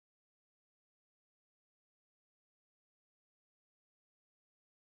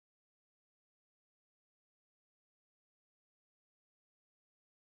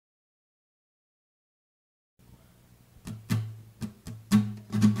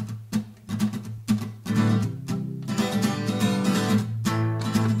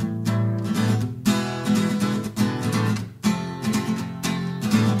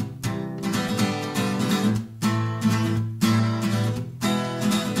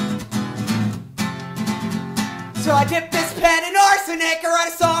So I dip this pen in arsenic, or write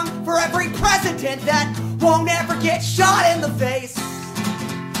a song for every president that won't ever get shot in the face.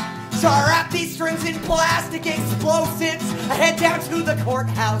 So I wrap these strings in plastic explosives. I head down to the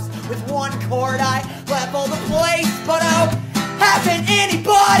courthouse with one cord. I level the place, but oh, hasn't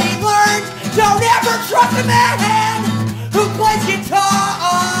anybody learned? Don't ever trust a man who plays guitar.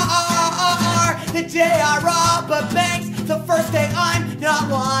 The day I rob a bank, the first day I'm not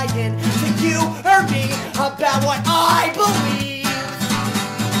lying to you or me about what I believe.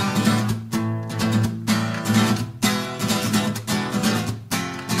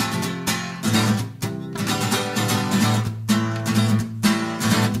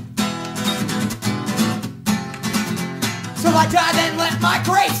 So I die, then let my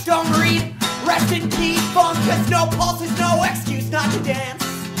gravestone read, rest in peace, funk, cause no pulse is no excuse not to dance.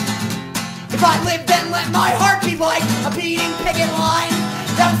 If I live, then let my heart be like a beating picket line.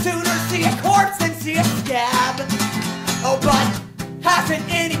 I'd sooner see a corpse than see a scab. Oh, but hasn't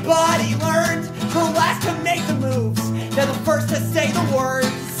anybody learned? The last to make the moves, they're the first to say the words.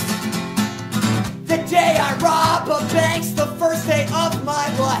 The day I rob a bank's the first day of my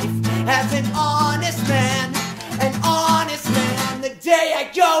life as an honest man. An honest man. The day I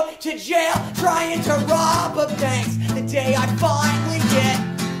go to jail trying to rob a bank, the day I finally get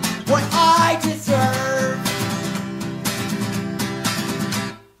what I deserve.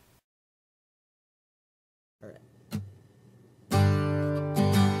 All right.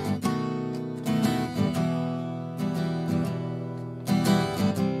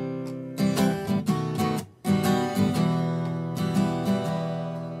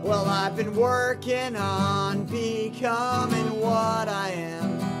 Well, I've been working on becoming what I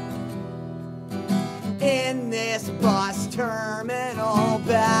am in this bus terminal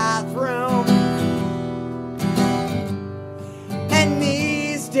bathroom. And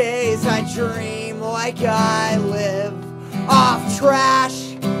these days I dream like I live off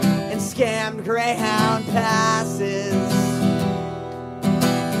trash and scammed Greyhound passes.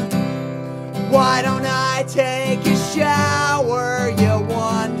 Why don't I take a shower, you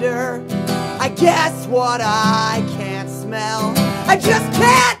wonder? I guess what I can't smell, I just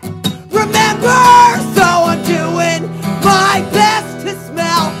can't remember. So I'm doing my best to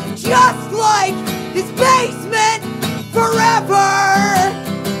smell just like this basement forever.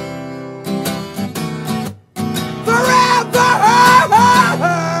 Forever.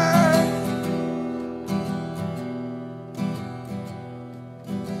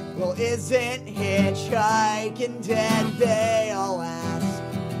 Well, isn't hitchhiking dead, they all ask.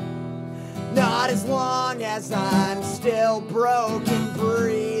 Not as long as I'm still broken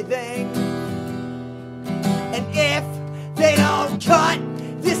breathing. And if they don't cut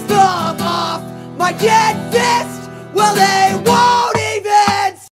this thumb off my dead fist, well, they won't